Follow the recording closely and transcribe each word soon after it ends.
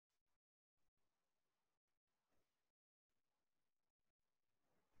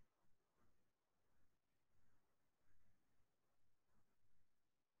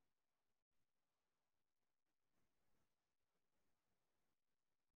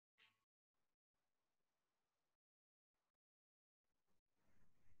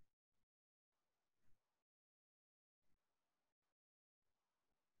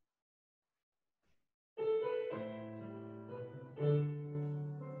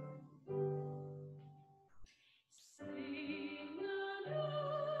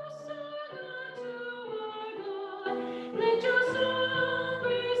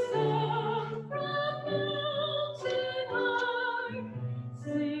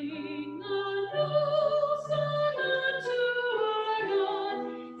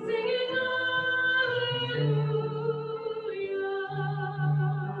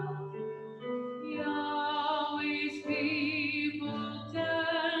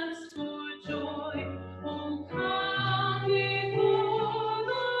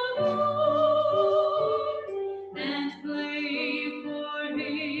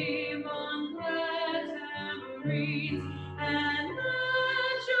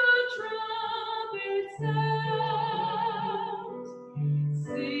sound.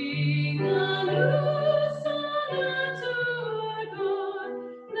 Sing a new song unto our God.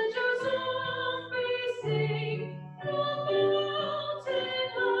 Let your song be sing from mountain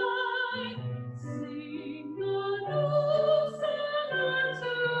high. Sing a new song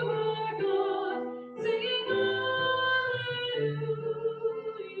unto our God. Sing hallelujah.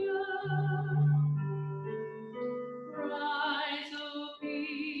 Rise, O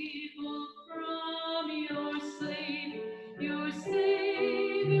people, from your sleep. Your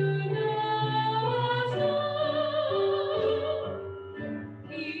Savior now has come.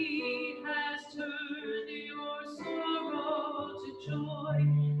 He has turned your sorrow to joy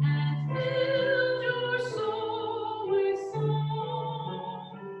and filled your soul with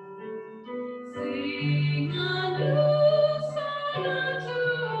song. Sing a new song unto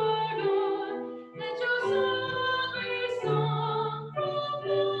our God. Let your song be sung from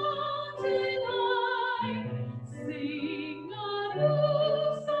mountain high. Sing a new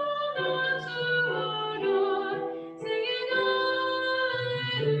song unto our God. Singing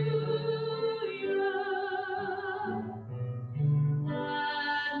hallelujah.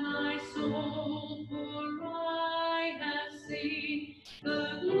 Glad my soul, for I have seen the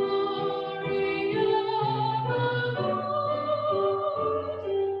glory of the Lord.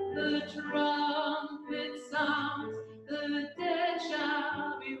 The trumpet sounds, the dead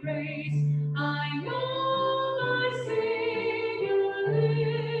shall be raised. I know my Savior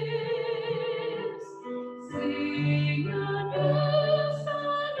lives. Sing a new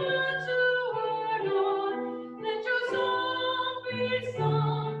song unto our God. Let your song be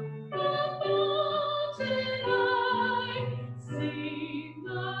sung from mountain high. Sing a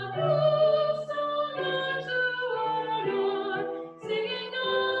new song unto our God, singing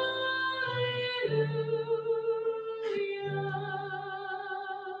hallelujah.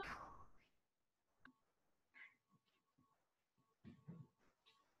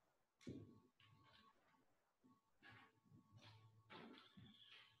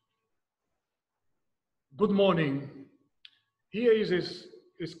 Good morning. Here is a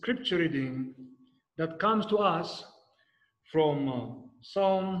scripture reading that comes to us from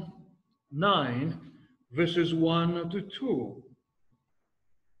Psalm 9, verses 1 to 2.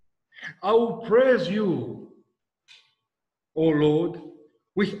 I will praise you, O Lord,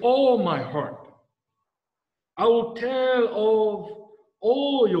 with all my heart. I will tell of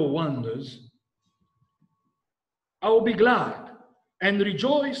all your wonders. I will be glad and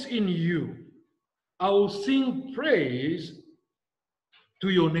rejoice in you. I will sing praise to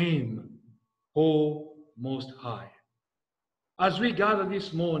your name, O Most High. As we gather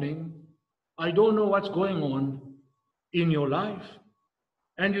this morning, I don't know what's going on in your life,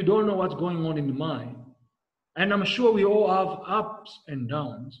 and you don't know what's going on in mine. And I'm sure we all have ups and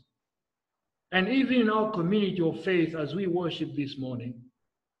downs. And even in our community of faith, as we worship this morning,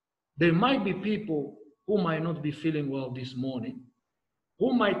 there might be people who might not be feeling well this morning,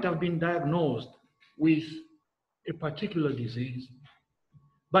 who might have been diagnosed with a particular disease.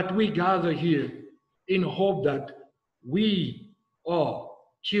 But we gather here in hope that we are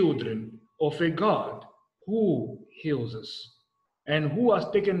children of a God who heals us and who has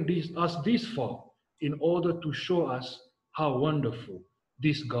taken us this far in order to show us how wonderful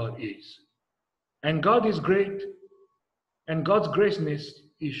this God is. And God is great, and God's greatness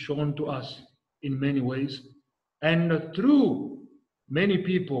is shown to us in many ways. And through many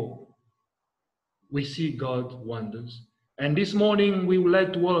people, we see God's wonders. And this morning, we would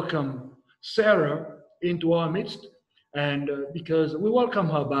like to welcome Sarah into our midst. And because we welcome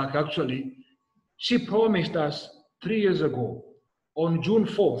her back, actually, she promised us 3 years ago, on June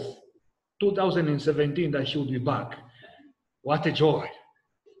 4th, 2017, that she would be back. What a joy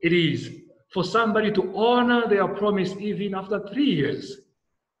it is for somebody to honor their promise even after 3 years.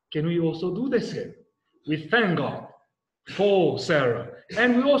 Can we also do the same? We thank God for Sarah.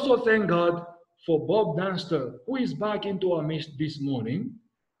 And we also thank God for Bob Dunster, who is back into our midst this morning.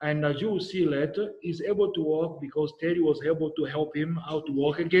 And as you will see later, he's able to walk because Terry was able to help him how to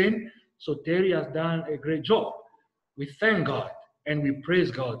walk again. So Terry has done a great job. We thank God and we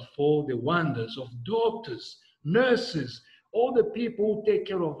praise God for the wonders of doctors, nurses, all the people who take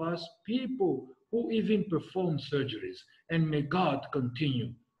care of us, people who even perform surgeries. And may God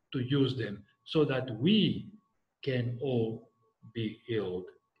continue to use them so that we can all be healed.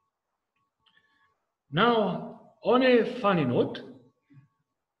 Now, on a funny note,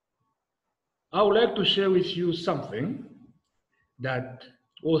 I would like to share with you something that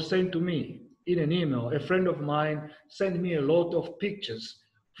was sent to me in an email. A friend of mine sent me a lot of pictures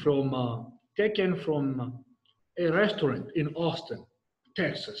taken from a restaurant in Austin,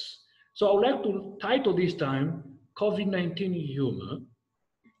 Texas. So I would like to title this time COVID-19 Humor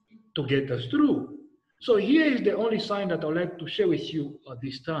to get us through. So here is the only sign that I would like to share with you at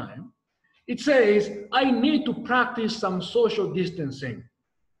this time. It says, I need to practice some social distancing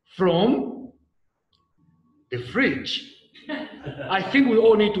from the fridge. I think we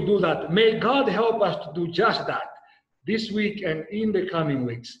all need to do that. May God help us to do just that this week and in the coming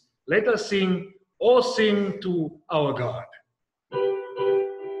weeks. Let us sing, all sing to our God.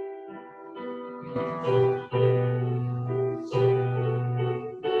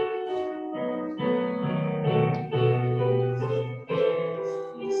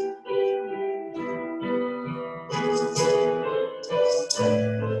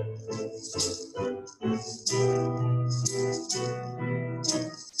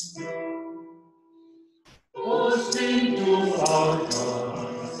 Oh, sing to our God.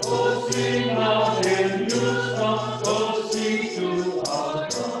 Oh, sing out a new song. Oh, sing to our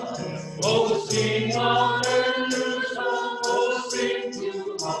God. Oh, sing out a new song. Oh, sing to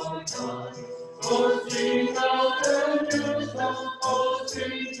our God. Oh, sing out a new song. Oh,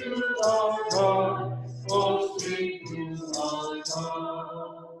 sing to our God. Oh, sing to our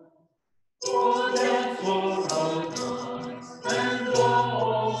God. Oh, dance for our God, and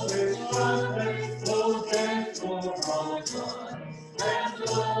all His trumpets. Oh, dance for our God, and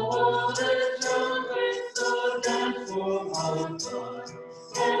all His trumpets. Oh, dance for our God,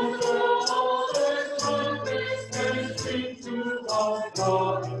 and all His trumpets. And sing to our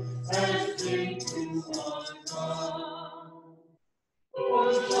God, and sing to our God.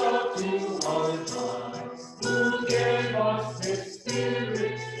 Oh, shout to our God, who gave us His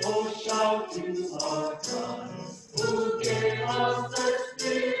Spirit. Oh, shout to our God, who gave us the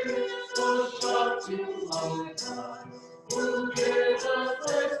Spirit. Oh, shout to our God, who gave us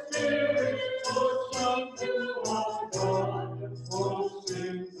the Spirit. Oh, shout to our God, oh,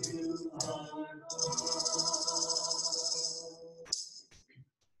 sing to our God.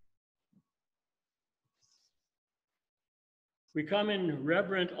 We come in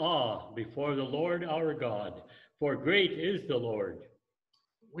reverent awe before the Lord our God, for great is the Lord.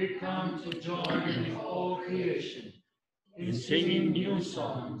 We come to join with all creation in singing new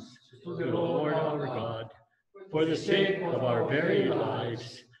songs to the Lord our God, for the sake of our very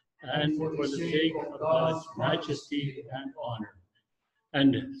lives and for the sake of God's majesty and honor.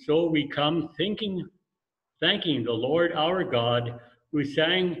 And so we come thanking the Lord our God, who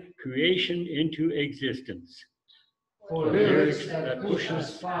sang creation into existence, for lyrics that push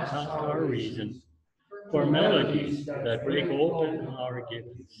us past our reason, for melodies that break open our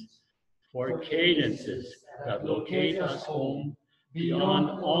givens, for cadences that locate us home beyond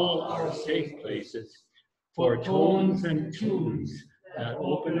all our safe places, for tones and tunes that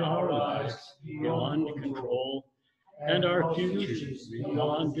open our lives beyond control and our futures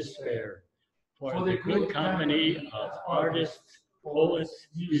beyond despair, for the good company of artists, poets,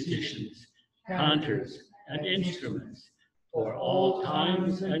 musicians, cantors, and instruments, for all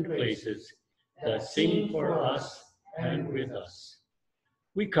times and places that sing for us and with us.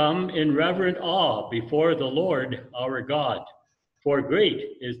 We come in reverent awe before the Lord our God, for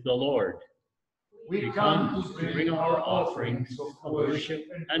great is the Lord. We come to bring our offerings of worship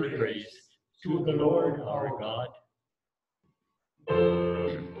and praise to the Lord our God.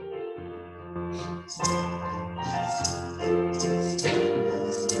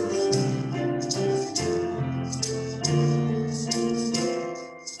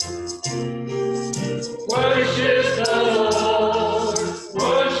 Worship the Lord,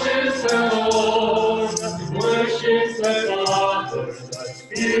 worship the Lord, worship the Father, the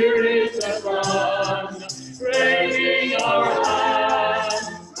Spirit, the Son, raising our hands,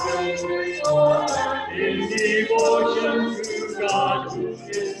 raising our hands in devotion to God who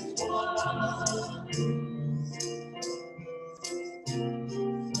is one.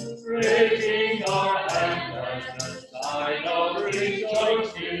 Raising our hands as a sign of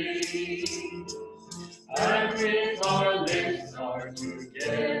rejoicing, and with our lips our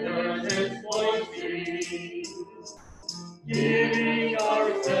togetherness voicing, giving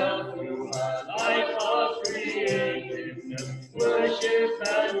ourselves to a life of creativeness, worship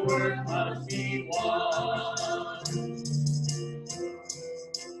and work must be one.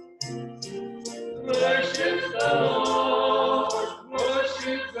 Worship the Lord,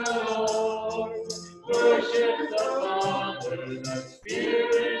 worship the Lord, worship the Father, the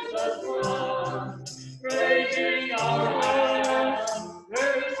Spirit, the Son, raising our hands,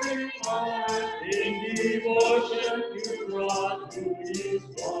 in devotion to God who is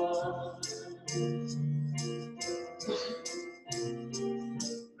one.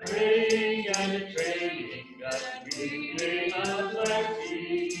 Praying and praying that we may have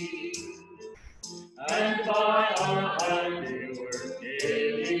blessing,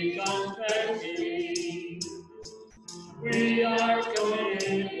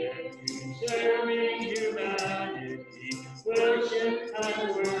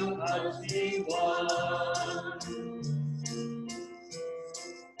 must be one.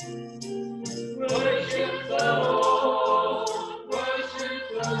 Worship the Lord, worship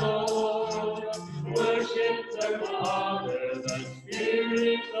the Lord, worship the Father, the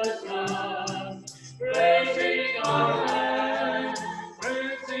Spirit, the Son, raising our hands,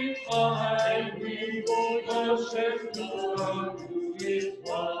 raising our hands, we worship the Lord who is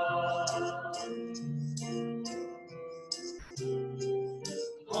one.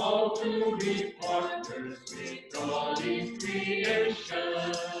 All to be partners with God in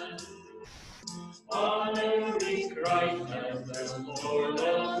creation, honoring Christ as the Lord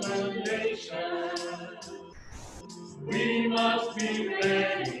of the nation. We must be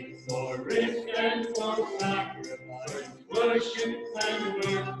ready for risk and for sacrifice. Worship and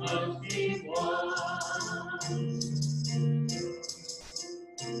work must be one.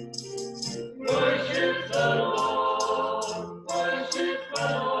 Worship the Lord, worship the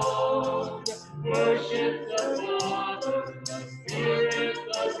Lord, worship the Father, the Spirit,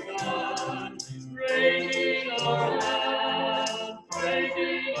 the Son, raising our hands,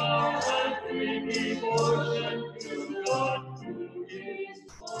 we devotion to God who is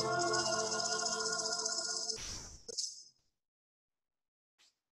one.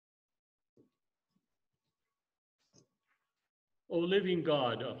 O living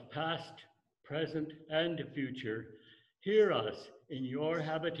God of past, present, and future, hear us in your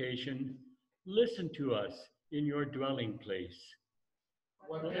habitation, listen to us in your dwelling place.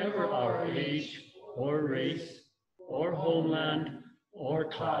 Whatever our age, or race, or homeland, or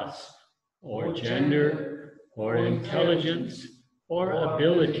class, or gender, or intelligence, or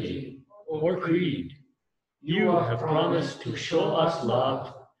ability, or creed, you have promised to show us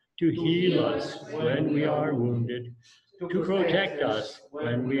love, to heal us when we are wounded, to protect us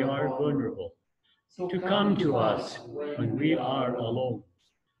when we are vulnerable, to come to us when we are alone.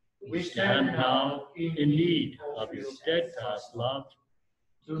 We stand now in need of your steadfast love.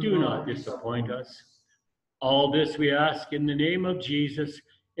 Do not disappoint us. All this we ask in the name of Jesus,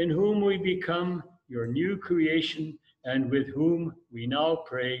 in whom we become your new creation, and with whom we now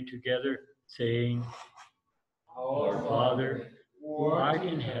pray together, saying, Our Father, who art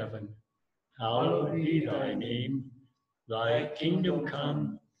in heaven, hallowed be thy name. Thy kingdom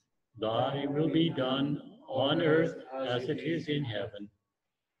come, thy will be done on earth as it is in heaven.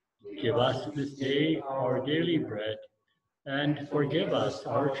 Give us this day our daily bread, and forgive us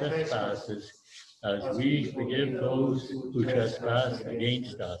our trespasses, as we forgive those who trespass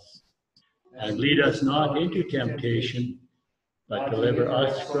against us. And lead us not into temptation, but deliver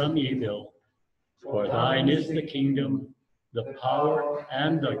us from evil. For thine is the kingdom, the power,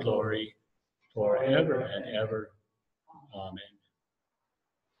 and the glory, forever and ever. Amen.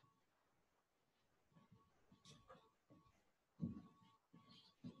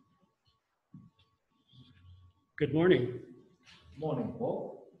 Good morning. Morning,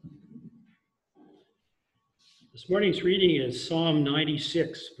 Paul. This morning's reading is Psalm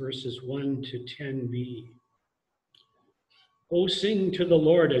 96, verses 1 to 10b. Oh, sing to the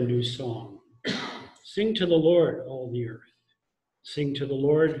Lord a new song. Sing to the Lord, all the earth. Sing to the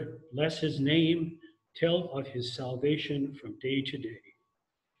Lord, bless his name, tell of his salvation from day to day.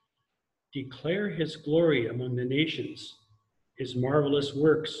 Declare his glory among the nations, his marvelous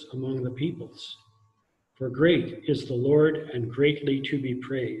works among the peoples. For great is the Lord and greatly to be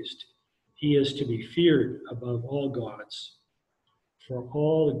praised. He is to be feared above all gods. For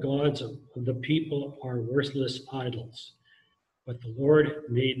all the gods of the people are worthless idols, but the Lord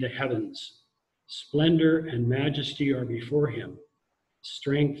made the heavens. Splendor and majesty are before him.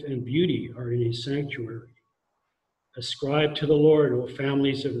 Strength and beauty are in his sanctuary. Ascribe to the Lord, O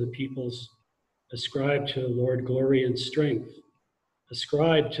families of the peoples. Ascribe to the Lord glory and strength.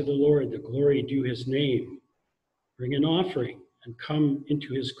 Ascribe to the Lord the glory due his name. Bring an offering and come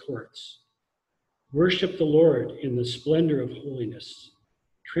into his courts. Worship the Lord in the splendor of holiness.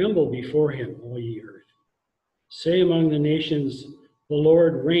 Tremble before him, all ye earth. Say among the nations, the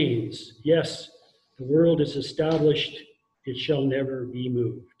Lord reigns. Yes, the world is established. It shall never be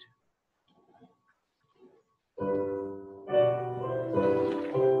moved.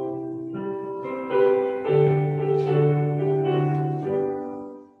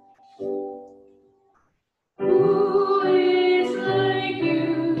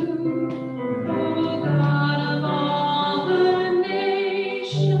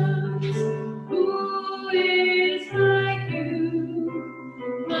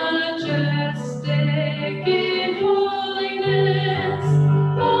 Holiness,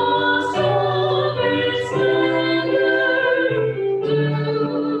 awesome is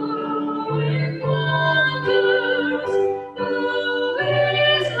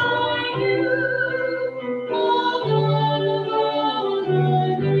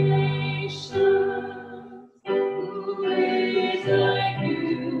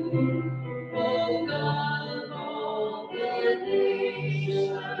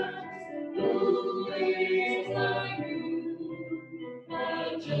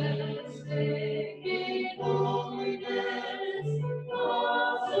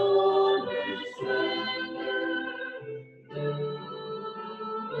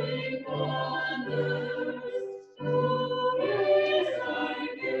doing wonders. Who is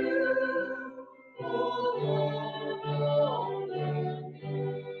like you, O Lord of the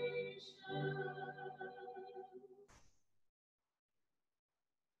nations?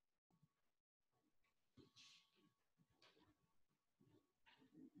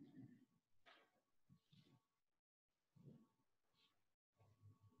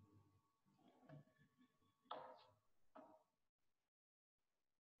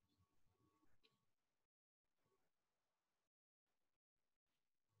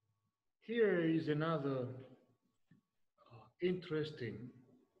 Here is another interesting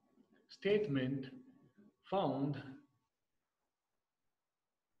statement found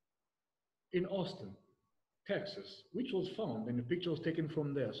in Austin, Texas, which was found, and the picture was taken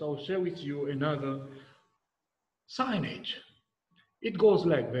from there. So I'll share with you another signage. It goes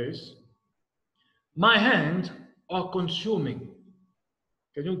like this: my hands are consuming.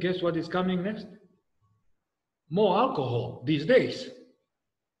 Can you guess what is coming next? More alcohol these days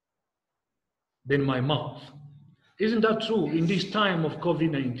than my mouth. Isn't that true? In this time of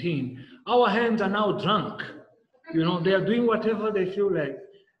COVID-19, our hands are now drunk. You know, they are doing whatever they feel like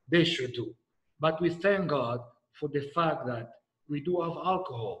they should do. But we thank God for the fact that we do have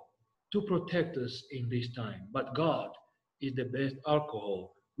alcohol to protect us in this time. But God is the best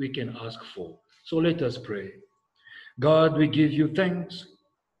alcohol we can ask for. So let us pray. God, we give you thanks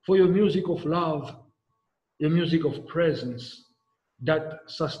for your music of love, your music of presence that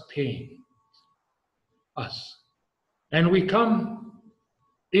sustains us. And we come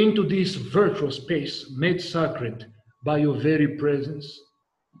into this virtual space made sacred by your very presence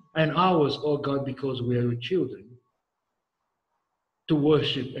and ours, oh God, because we are your children, to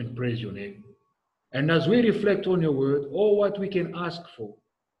worship and praise your name. And as we reflect on your word, all what we can ask for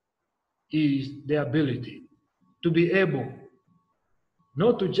is the ability to be able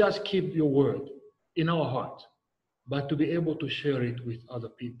not to just keep your word in our heart, but to be able to share it with other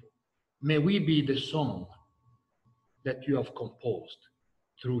people. May we be the song that you have composed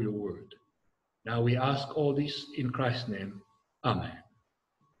through your word. Now we ask all this in Christ's name. Amen.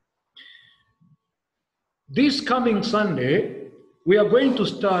 This coming Sunday, we are going to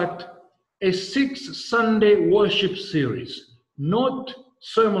start a 6 Sunday worship series, not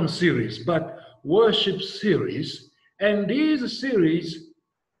sermon series, but worship series. And these series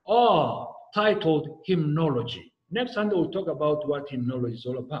are titled Hymnology. Next Sunday, we'll talk about what hymnology is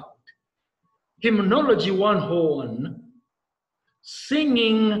all about. Hymnology 101,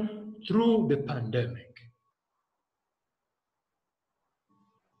 singing through the pandemic.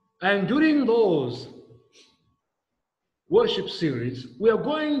 And during those worship series, we are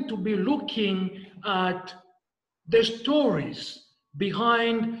going to be looking at the stories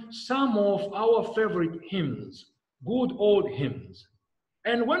behind some of our favorite hymns, good old hymns.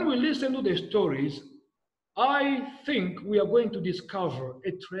 And when we listen to the stories, I think we are going to discover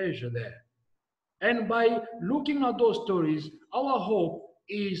a treasure there. And by looking at those stories, our hope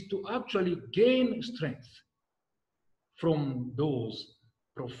is to actually gain strength from those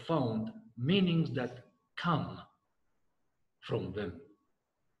profound meanings that come from them.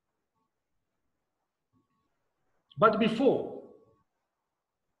 But before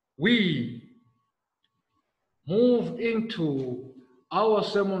we move into our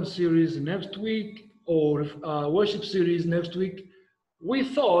sermon series next week, or worship series next week, we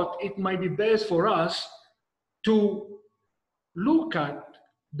thought it might be best for us to look at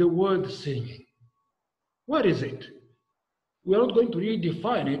the word singing. What is it? We are not going to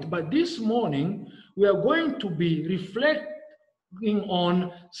redefine it, but this morning we are going to be reflecting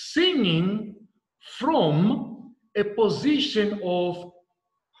on singing from a position of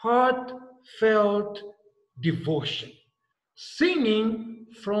heartfelt devotion. Singing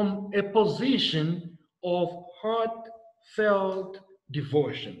from a position of heartfelt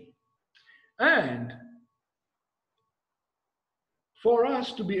devotion. And for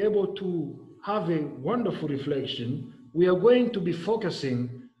us to be able to have a wonderful reflection, we are going to be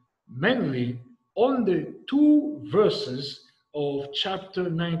focusing mainly on the 2 verses of chapter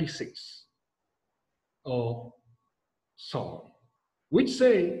 96 of Psalm, which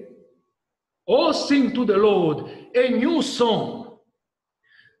say, "Oh, sing to the Lord a new song.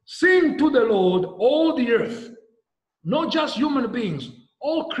 Sing to the Lord, all the earth," not just human beings,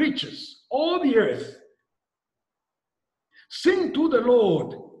 all creatures, all the earth. Sing to the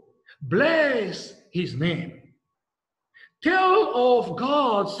Lord, bless his name. Tell of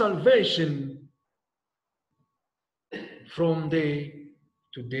God's salvation from day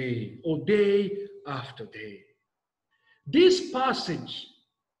to day, or day after day. This passage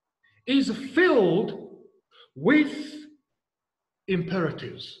is filled with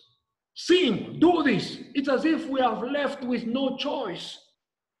imperatives. Sing, do this. It's as if we are left with no choice.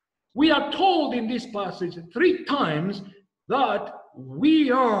 We are told in this passage 3 times that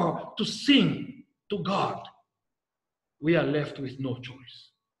we are to sing to God. We are left with no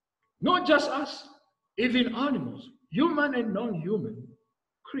choice. Not just us, even animals, human and non-human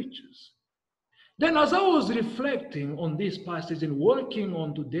creatures. Then as I was reflecting on this passage and working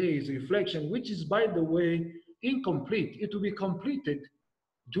on today's reflection, which is, by the way, incomplete, it will be completed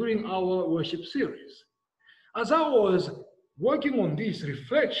during our worship series. As I was working on this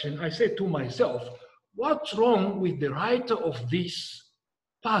reflection, I said to myself, what's wrong with the writer of this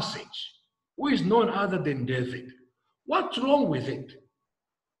passage, who is none other than David? What's wrong with it?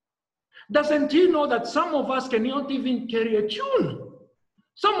 Doesn't he know that some of us cannot even carry a tune?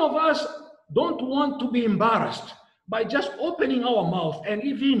 Some of us don't want to be embarrassed by just opening our mouth and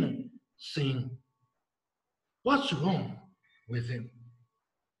even sing. What's wrong with him?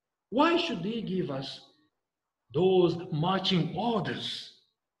 Why should he give us those marching orders?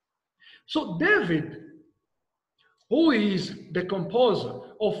 So David, who is the composer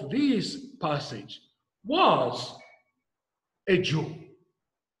of this passage, was a Jew.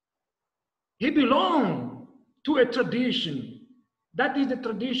 He belonged to a tradition that is the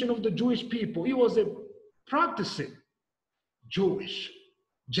tradition of the Jewish people. He was a practicing Jewish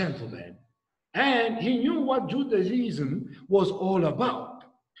gentleman, and he knew what Judaism was all about.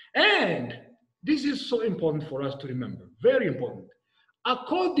 And this is so important for us to remember, very important.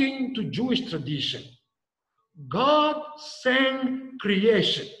 According to Jewish tradition, God sang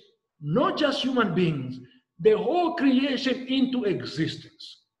creation, not just human beings, the whole creation into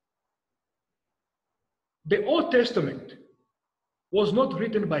existence. The Old Testament was not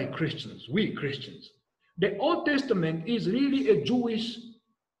written by Christians, we Christians. The Old Testament is really a Jewish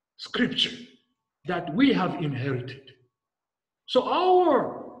scripture that we have inherited. So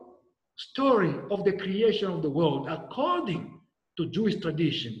our story of the creation of the world, according to Jewish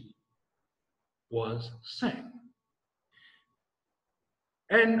tradition, was sang.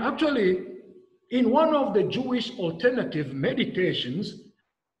 And actually, in one of the Jewish alternative meditations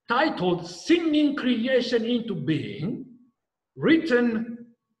titled Singing Creation into Being, written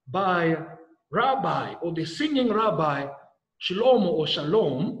by Rabbi, or the singing Rabbi, Shlomo or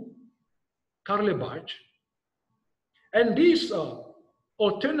Shalom Karlebach. And this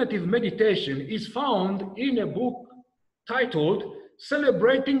alternative meditation is found in a book titled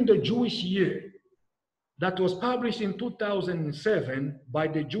Celebrating the Jewish Year, that was published in 2007 by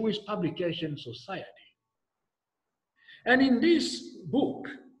the Jewish Publication Society. And in this book,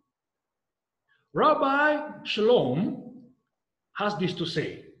 Rabbi Shalom has this to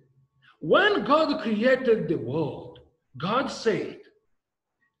say: when God created the world, God said,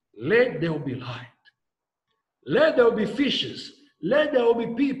 "Let there be light. Let there be fishes. Let there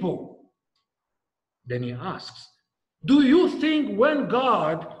be people." Then he asks, do you think when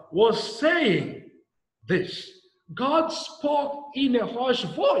God was saying this, God spoke in a harsh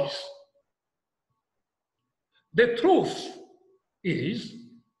voice? The truth is,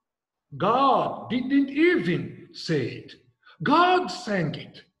 God didn't even say it. God sang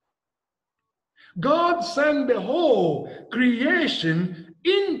it. God sang the whole creation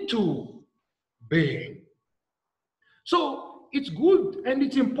into being. So it's good and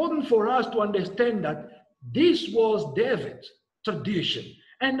it's important for us to understand that this was David's tradition.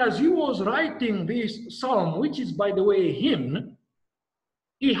 And as he was writing this psalm, which is, by the way, a hymn,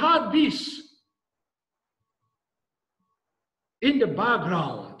 he had this in the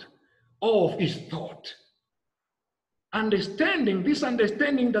background of his thought. Understanding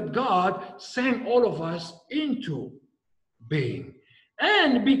that God sang all of us into being.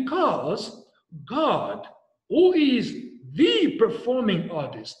 And because God, who is the performing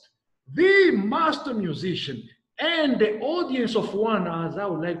artist, the master musician, and the audience of one, as I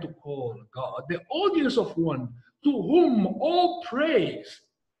would like to call God, the audience of one to whom all praise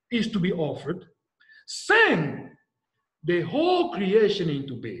is to be offered, sang the whole creation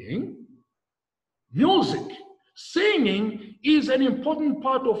into being. Music, singing, is an important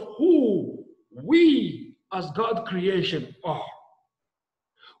part of who we as God creation are.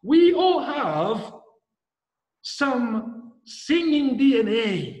 We all have some singing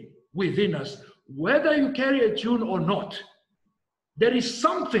DNA within us, whether you carry a tune or not. There is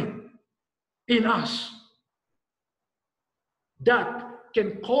something in us that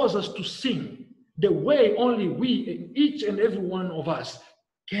can cause us to sing the way only we, each and every one of us,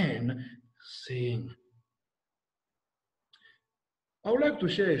 can sing. I would like to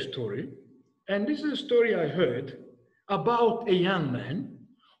share a story, and this is a story I heard about a young man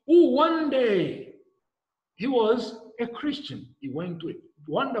who one day, he was a Christian. He went to a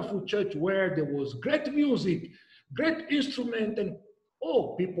wonderful church where there was great music, great instrument, and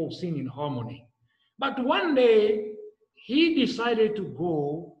people sing in harmony. But one day, he decided to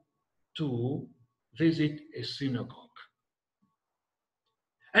go to visit a synagogue.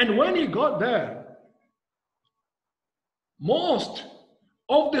 And when he got there, most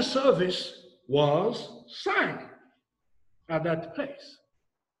of the service was sang at that place.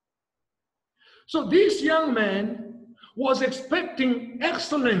 So this young man was expecting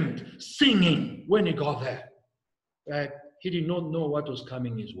excellent singing when he got there. But he did not know what was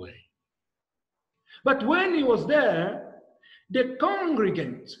coming his way. But when he was there, the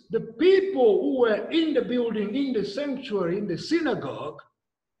congregants, the people who were in the building, in the sanctuary, in the synagogue,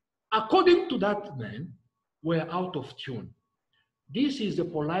 according to that man, were out of tune. This is a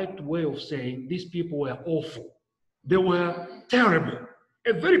polite way of saying these people were awful. They were terrible.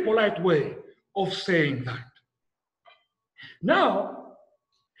 A very polite way of saying that. Now,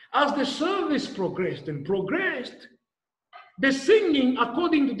 as the service progressed and progressed, the singing,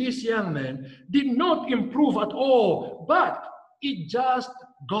 according to this young man, did not improve at all, but it just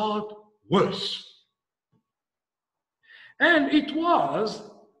got worse. And it was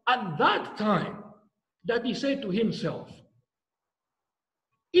at that time that he said to himself,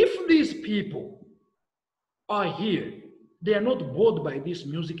 if these people are here, they are not bored by this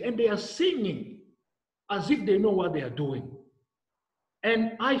music, and they are singing as if they know what they are doing.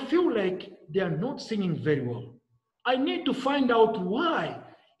 And I feel like they are not singing very well. I need to find out why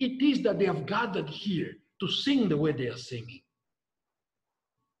it is that they have gathered here to sing the way they are singing.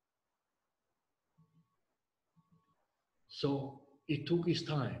 So it took his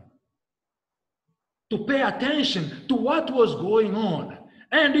time to pay attention to what was going on.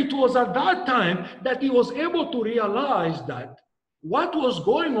 And it was at that time that he was able to realize that what was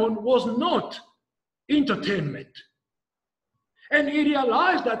going on was not entertainment. And he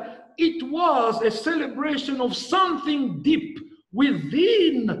realized that it was a celebration of something deep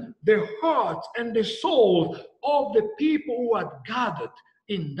within the hearts and the souls of the people who had gathered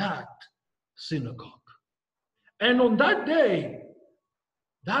in that synagogue. And on that day,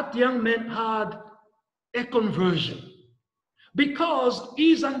 that young man had a conversion, because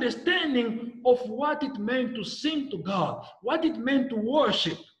his understanding of what it meant to sing to God, what it meant to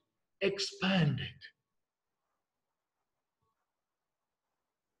worship, expanded.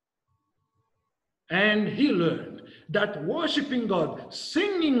 And he learned that worshiping God,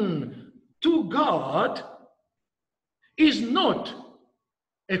 singing to God, is not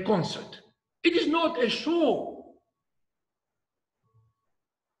a concert. It is not a show.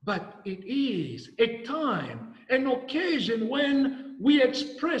 But it is a time, an occasion when we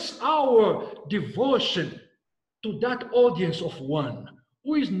express our devotion to that audience of one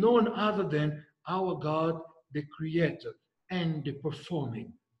who is none other than our God, the Creator and the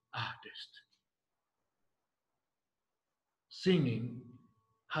performing artist. Singing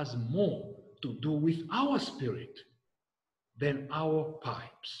has more to do with our spirit than our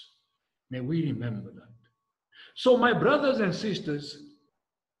pipes. May we remember that. So, my brothers and sisters,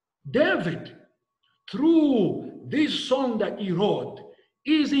 David, through this song that he wrote,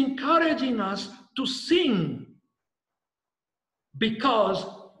 is encouraging us to sing, because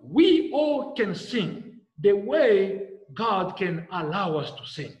we all can sing the way God can allow us to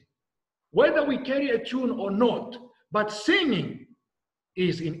sing, whether we carry a tune or not. But singing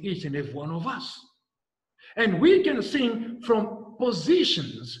is in each and every one of us. And we can sing from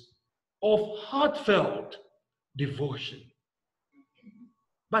positions of heartfelt devotion.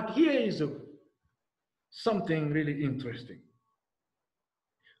 But here is something really interesting.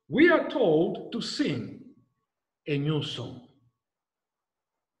 We are told to sing a new song.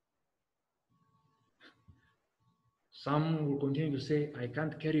 Some will continue to say, I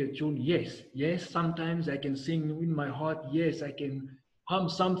can't carry a tune. Yes, sometimes I can sing in my heart. Yes, I can hum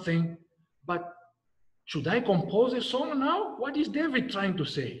something. But should I compose a song now? What is David trying to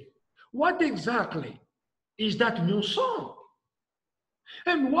say? What exactly is that new song?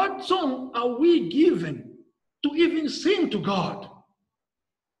 And what song are we given to even sing to God?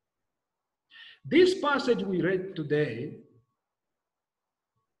 This passage we read today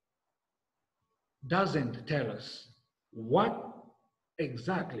doesn't tell us what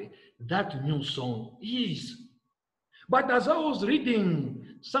exactly that new song is. But as I was reading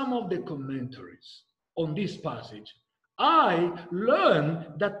some of the commentaries on this passage, I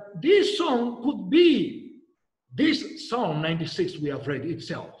learned that this song could be this Psalm 96 we have read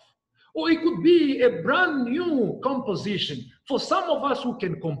itself. Or it could be a brand new composition for some of us who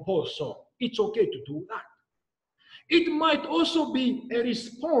can compose songs. It's okay to do that. It might also be a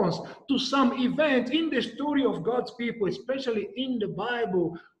response to some event in the story of God's people, especially in the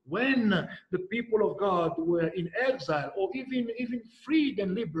Bible, when the people of God were in exile or even freed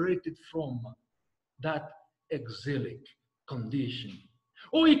and liberated from that exilic condition.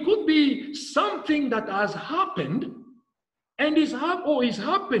 Or it could be something that has happened and is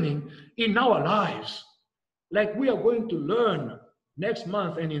happening in our lives. Like we are going to learn next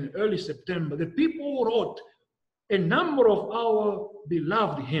month and in early September, the people who wrote a number of our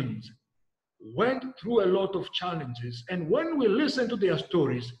beloved hymns went through a lot of challenges. And when we listen to their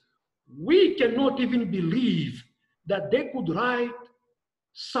stories, we cannot even believe that they could write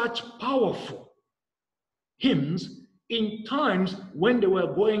such powerful hymns in times when they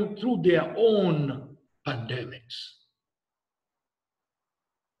were going through their own pandemics.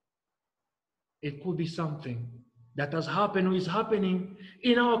 It could be something that has happened or is happening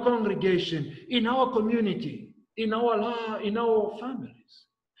in our congregation, in our community, in our families.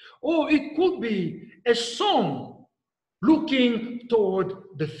 Or it could be a song looking toward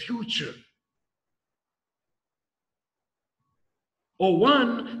the future. Or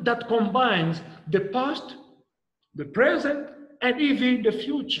one that combines the past, the present, and even the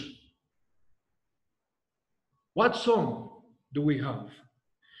future. What song do we have?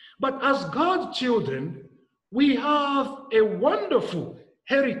 But as God's children, we have a wonderful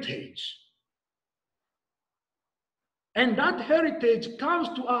heritage. And that heritage comes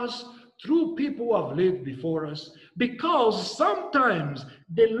to us through people who have lived before us, because sometimes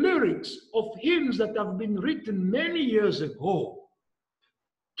the lyrics of hymns that have been written many years ago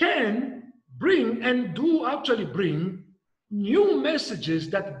can bring and do actually bring new messages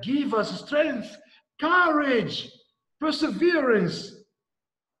that give us strength, courage, perseverance,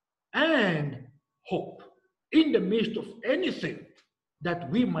 and hope in the midst of anything that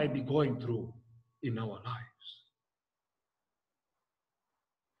we might be going through in our lives.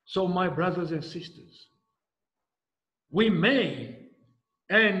 So, my brothers and sisters, we may,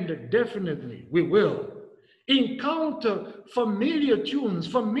 and definitely we will, encounter familiar tunes,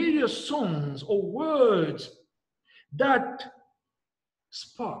 familiar songs or words that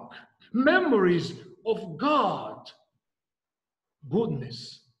spark memories of God,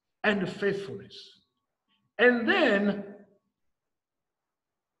 goodness, and faithfulness. And then,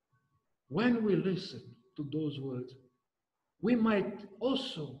 when we listen to those words, we might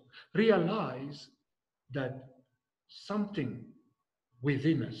also realize that something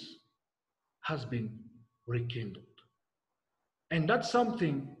within us has been rekindled. And that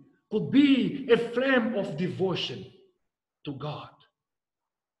something could be a flame of devotion to God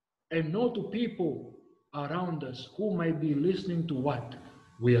and not to people around us who might be listening to what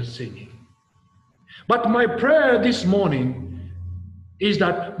we are singing. But my prayer this morning is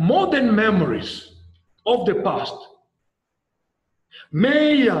that more than memories of the past,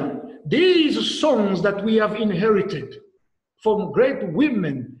 may these songs that we have inherited from great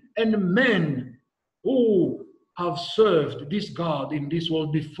women and men who have served this God in this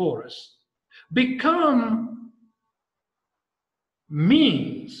world before us become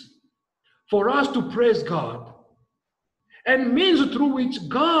means for us to praise God, and means through which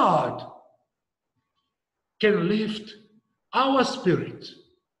God can lift our spirit,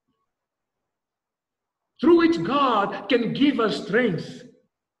 through which God can give us strength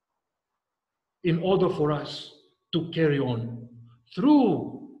in order for us to carry on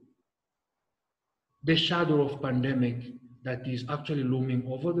through the shadow of pandemic that is actually looming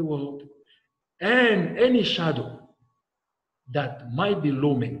over the world, and any shadow that might be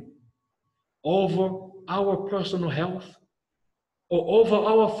looming over our personal health or over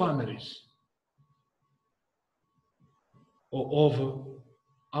our families or over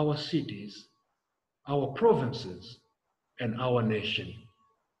our cities, our provinces, and our nation.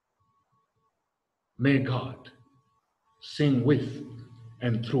 May God sing with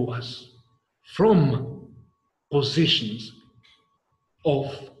and through us from positions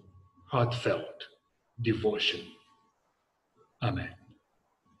of heartfelt devotion. Amen.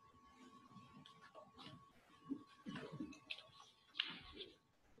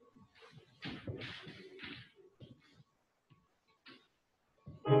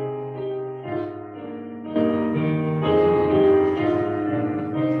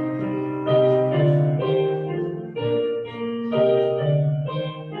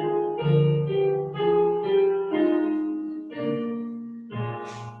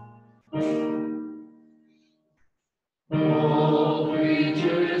 Oh,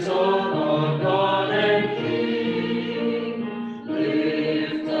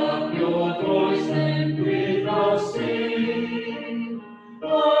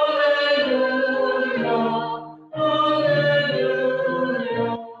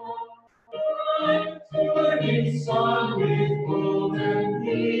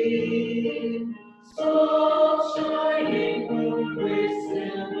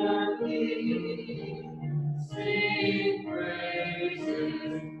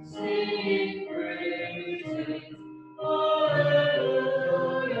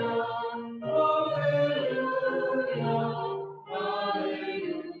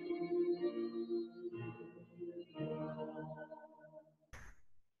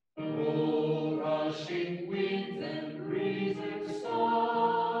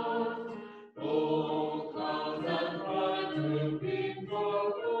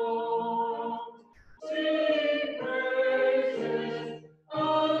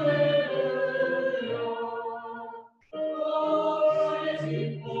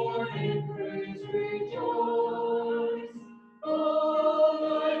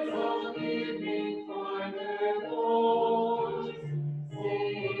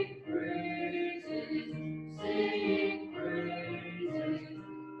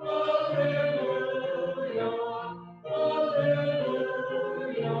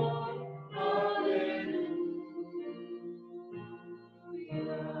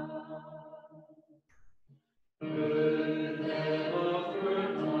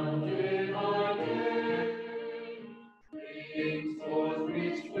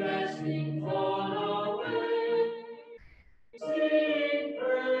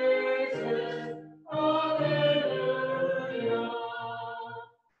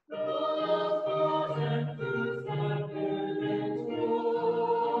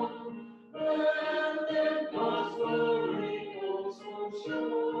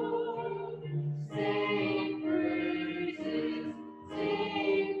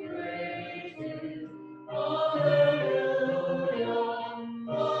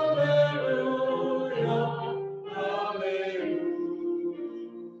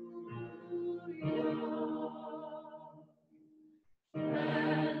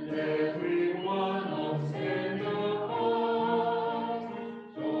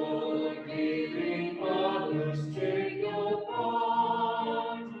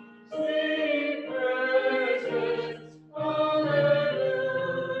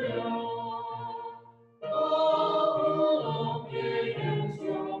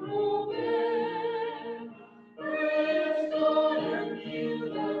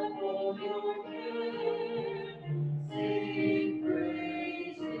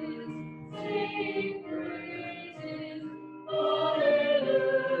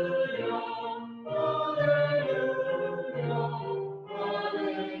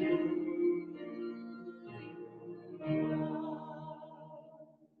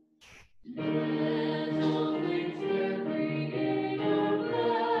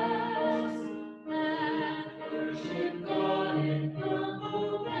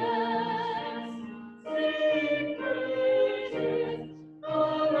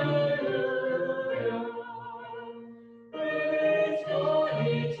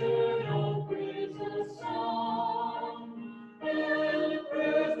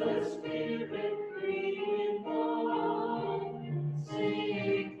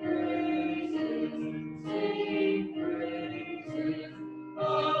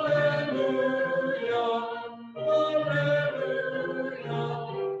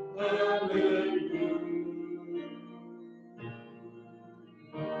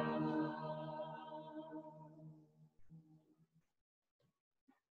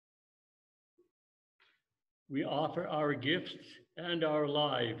 We offer our gifts and our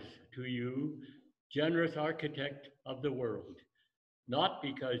lives to you, generous architect of the world, not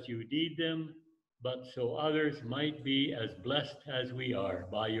because you need them, but so others might be as blessed as we are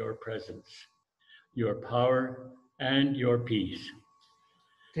by your presence, your power, and your peace.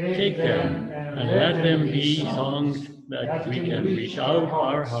 Take them and let them be songs that we can reach out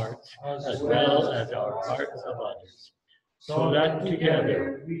our hearts as well as our hearts of others, so that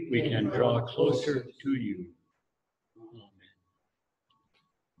together we can draw closer to you.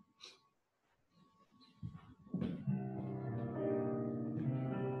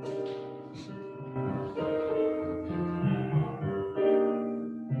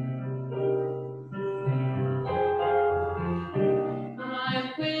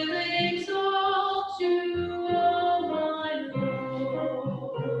 I will exalt you, O my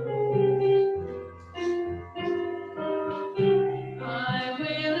Lord. I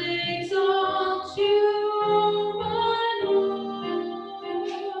will exalt you, O my Lord.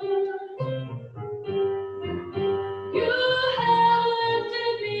 You have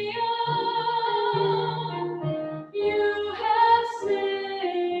lifted me up. You have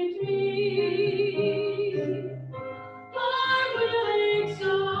saved me. I will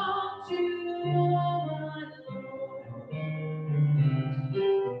exalt you, O my Lord.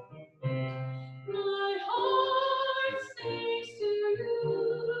 My heart sings to you.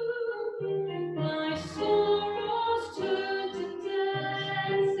 My sorrows turn to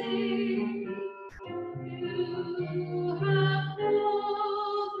dancing. You have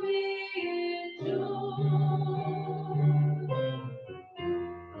clothed me in joy.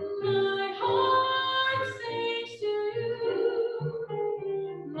 My heart sings to you.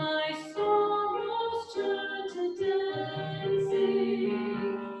 My sorrows turn to dancing.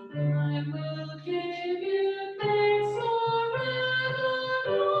 I will give you thanks forevermore.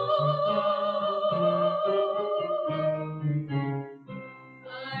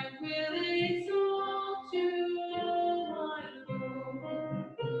 I will exalt you, O my Lord.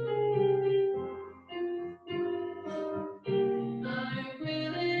 I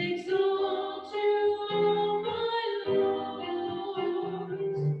will exalt you, O my Lord.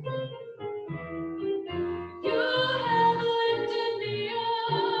 You have lifted me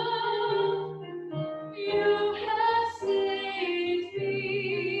up. You have saved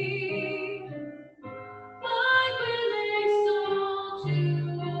me. I will exalt you,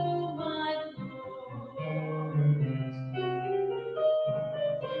 O my Lord.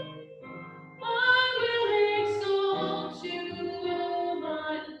 I will exalt you, O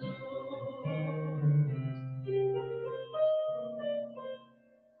my Lord.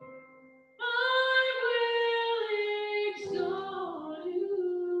 I will exalt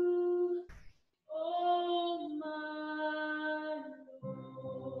you, O my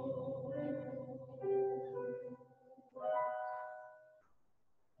Lord.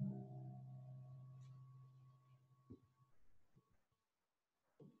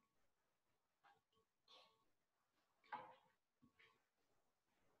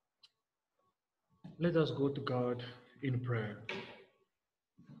 Let us go to God in prayer.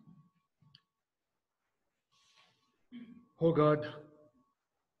 Oh God,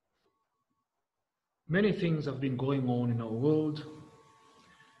 many things have been going on in our world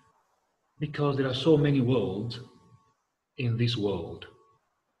because there are so many worlds in this world.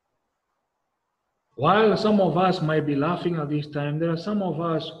 While some of us might be laughing at this time, there are some of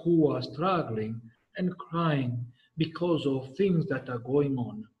us who are struggling and crying because of things that are going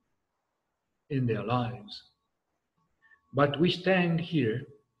on in their lives. But we stand here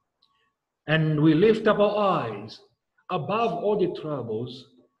and we lift up our eyes above all the troubles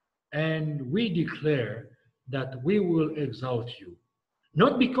and we declare that we will exalt you.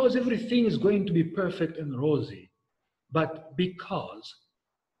 Not because everything is going to be perfect and rosy, but because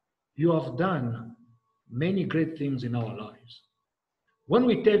you have done many great things in our lives. When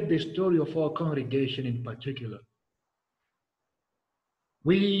we take the story of our congregation in particular,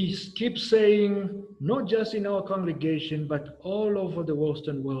 we keep saying, not just in our congregation, but all over the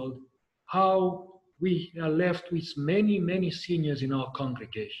Western world, how we are left with many, many seniors in our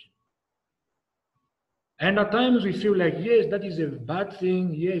congregation. And at times we feel like, yes, that is a bad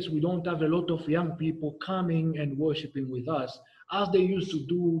thing. Yes, we don't have a lot of young people coming and worshiping with us as they used to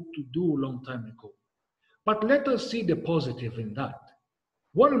do a long time ago. But let us see the positive in that.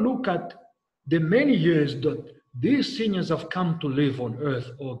 When we look at the many years that these seniors have come to live on earth,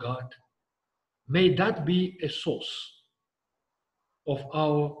 oh God, may that be a source of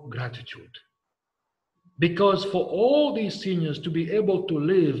our gratitude. Because for all these seniors to be able to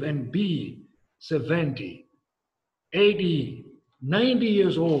live and be 70, 80, 90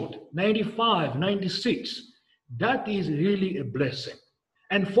 years old, 95, 96, that is really a blessing.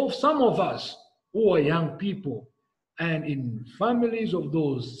 And for some of us who are young people and in families of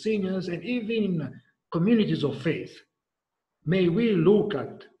those seniors and even in communities of faith, may we look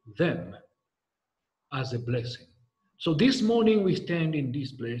at them as a blessing. So this morning we stand in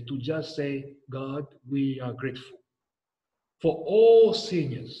this place to just say, God, we are grateful for all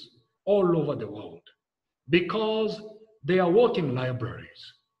seniors all over the world because they are walking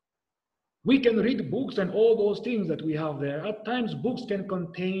libraries. We can read books and all those things that we have there. At times, books can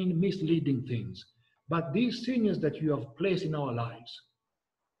contain misleading things. But these seniors that you have placed in our lives,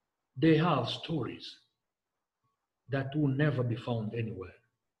 they have stories that will never be found anywhere.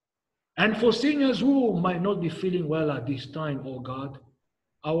 And for seniors who might not be feeling well at this time, oh God,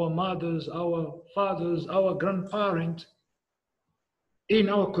 our mothers, our fathers, our grandparents, in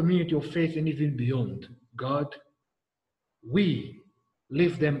our community of faith and even beyond, God, we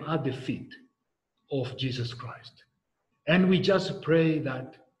leave them at the feet of Jesus Christ. And we just pray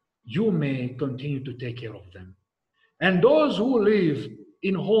that you may continue to take care of them. And those who live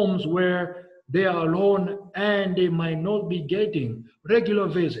in homes where they are alone and they might not be getting regular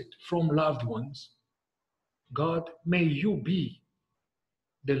visit from loved ones, God, may you be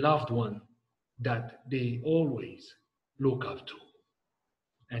the loved one that they always look up to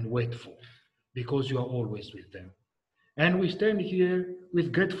and wait for, because you are always with them. And we stand here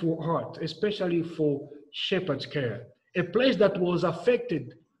with grateful heart, especially for Shepherd's Care, a place that was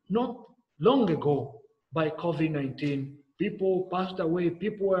affected not long ago by COVID-19. People passed away,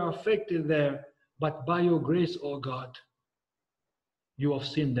 people were affected there, but by your grace, oh God, you have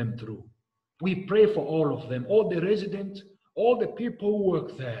seen them through. We pray for all of them, all the residents, all the people who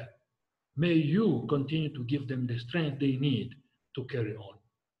work there. May you continue to give them the strength they need to carry on.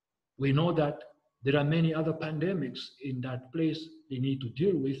 We know that there are many other pandemics in that place they need to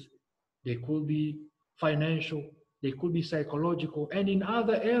deal with. They could be financial, they could be psychological, and in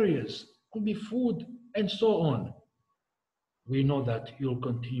other areas, could be food and so on. We know that you'll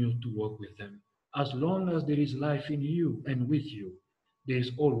continue to work with them. As long as there is life in you and with you, there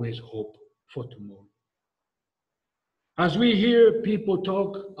is always hope for tomorrow. As we hear people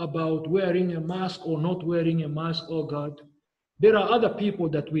talk about wearing a mask or not wearing a mask, oh God, there are other people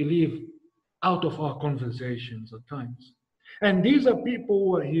that we leave out of our conversations at times. And these are people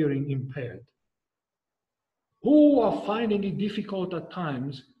who are hearing impaired, who are finding it difficult at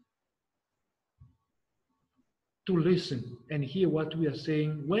times to listen and hear what we are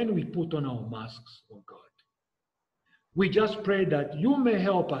saying when we put on our masks, oh God. We just pray that you may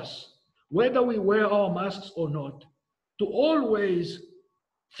help us, whether we wear our masks or not, to always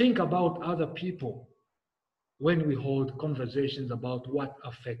think about other people when we hold conversations about what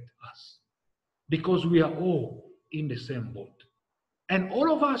affects us. Because we are all in the same boat. And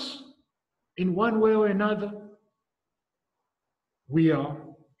all of us, in one way or another, we are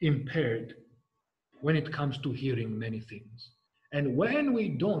impaired when it comes to hearing many things. And when we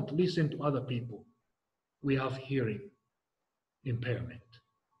don't listen to other people, we have hearing impairment.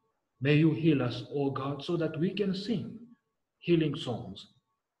 May you heal us, O God, so that we can sing healing songs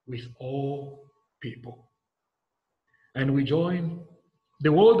with all people. And we join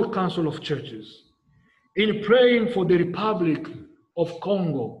the World Council of Churches in praying for the Republic of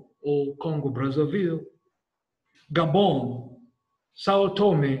Congo or Congo-Brazzaville, Gabon, Sao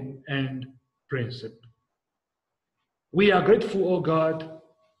Tome and Principe. We are grateful, O God,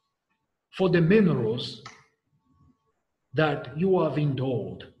 for the minerals that you have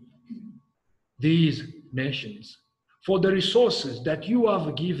endowed these nations, for the resources that you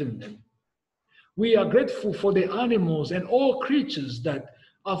have given them. We are grateful for the animals and all creatures that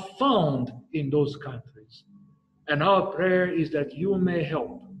are found in those countries. And our prayer is that you may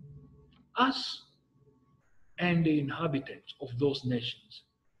help us and the inhabitants of those nations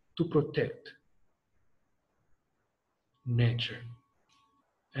to protect nature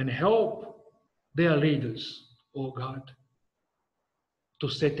and help their leaders, oh God, to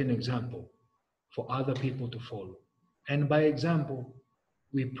set an example for other people to follow. And by example,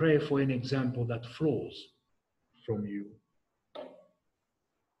 we pray for an example that flows from you.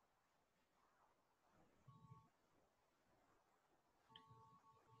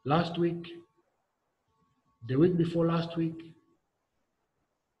 Last week, the week before last week,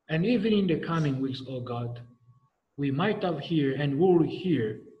 and even in the coming weeks, oh God, we might have heard and will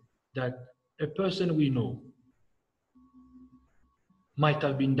hear that a person we know might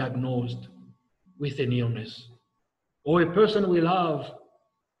have been diagnosed with an illness, or a person we love,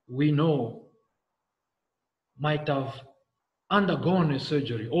 we know, might have undergone a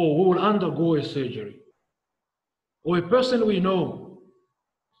surgery or will undergo a surgery, or a person we know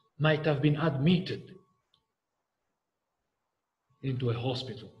might have been admitted into a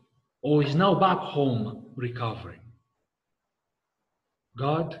hospital or is now back home recovering.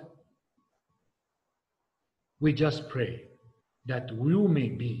 God, we just pray that we may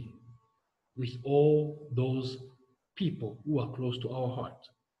be with all those people who are close to our heart.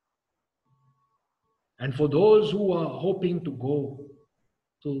 And for those who are hoping to go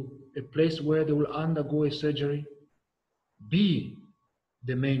to a place where they will undergo a surgery, be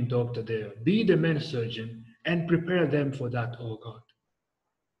the main doctor there, be the main surgeon, and prepare them for that, oh God.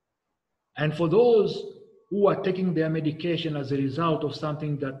 And for those who are taking their medication as a result of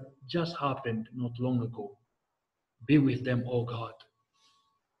something that just happened not long ago, be with them, oh God.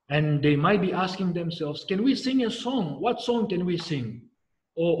 And they might be asking themselves, can we sing a song? What song can we sing?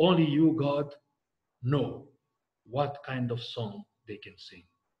 Or only you, God, know what kind of song they can sing.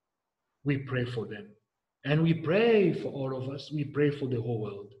 We pray for them. And we pray for all of us. We pray for the whole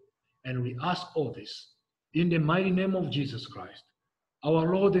world. And we ask all this in the mighty name of Jesus Christ,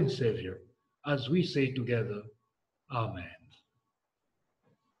 our Lord and Savior, as we say together, Amen.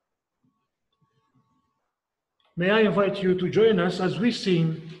 May I invite you to join us as we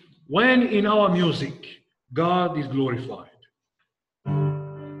sing, When in Our Music, God is Glorified.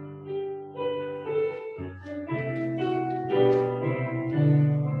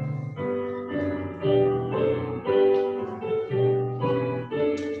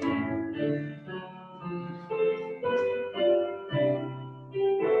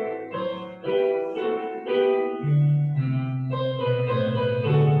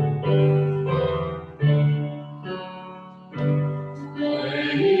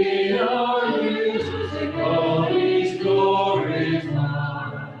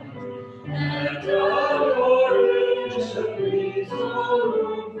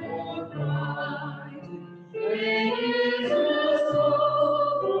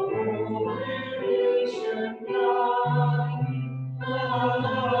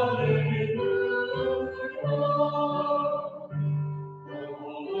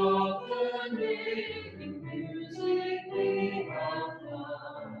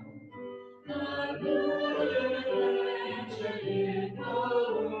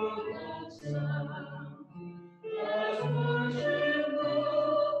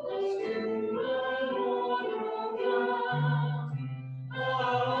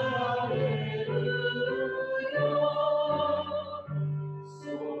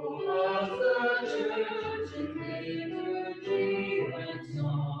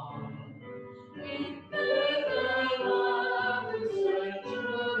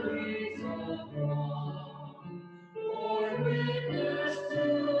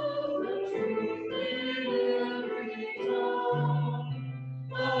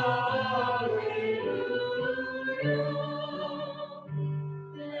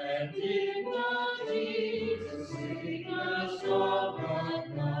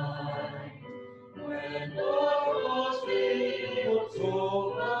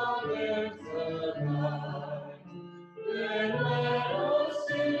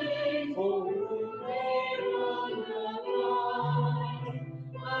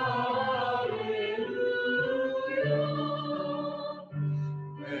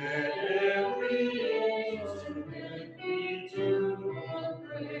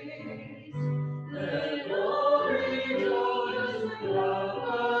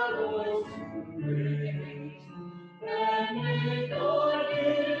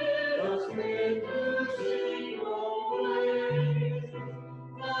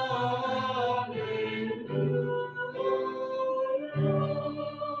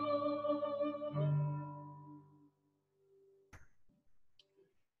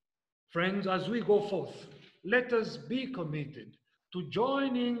 Friends, as we go forth, let us be committed to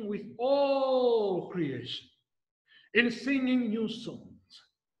joining with all creation in singing new songs,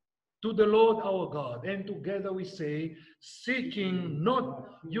 to the Lord our God. And together we say, seeking not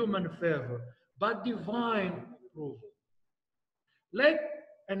human favor, but divine approval.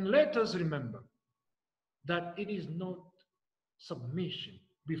 Let us remember that it is not submission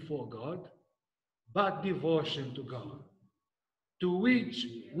before God, but devotion to God, to which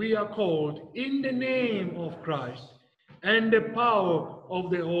we are called in the name of Christ and the power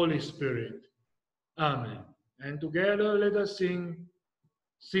of the Holy Spirit. Amen. And together let us sing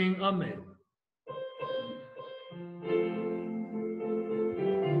Amen.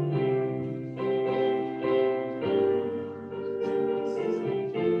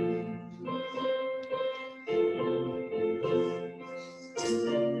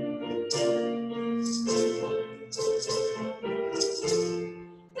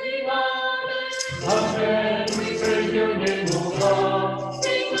 Amen, we praise your name, O God.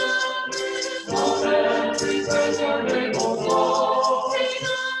 Amen, we praise your name, O God.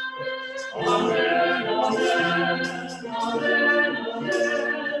 Amen, amen, amen,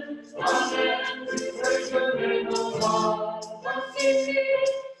 amen. Amen, we praise your name, O God.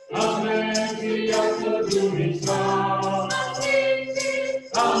 Amen, siapa dunia.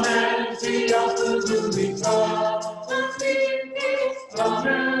 Amen, siapa dunia.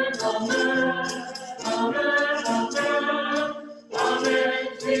 Amen, amen, amen, amen. Amen,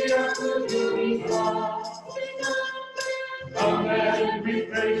 siapa dunia. Amen, we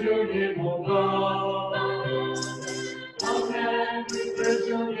praise your name, O God. Amen, we praise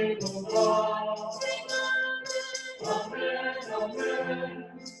your name, O God. Amen, amen,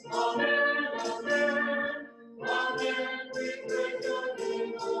 amen, amen. Amen, we praise your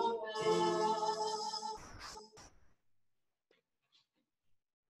name, O God.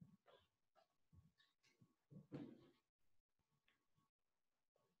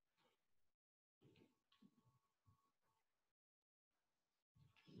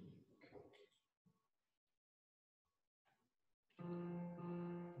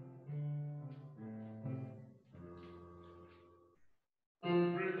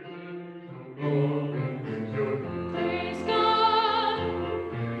 Praise God,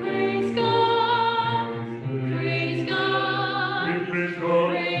 praise God, praise God,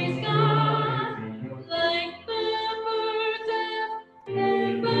 praise God, like the birds of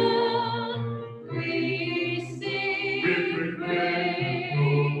heaven, we sing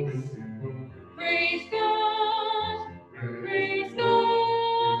praise. Praise God, praise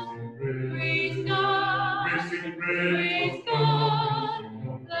God, praise God, praise God,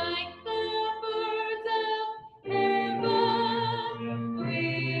 like the birds of heaven,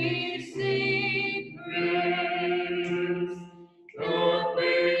 we sing praise.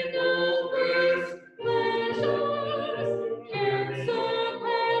 Nothing of earth's pleasures can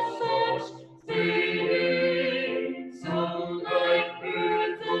surpass such singing, so like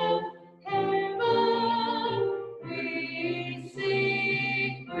birds of heaven, we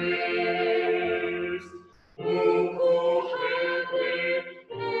sing praise. Who had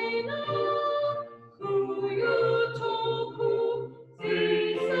Lena, who you told who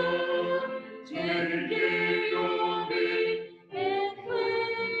Caesar, Gengeyoni, and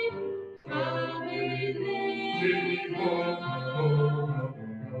Clay,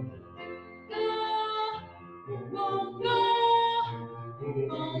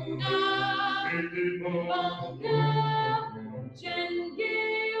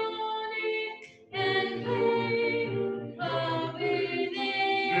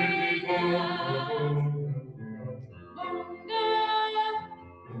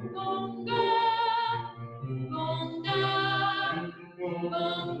 Bonga,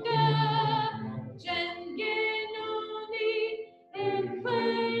 bonga,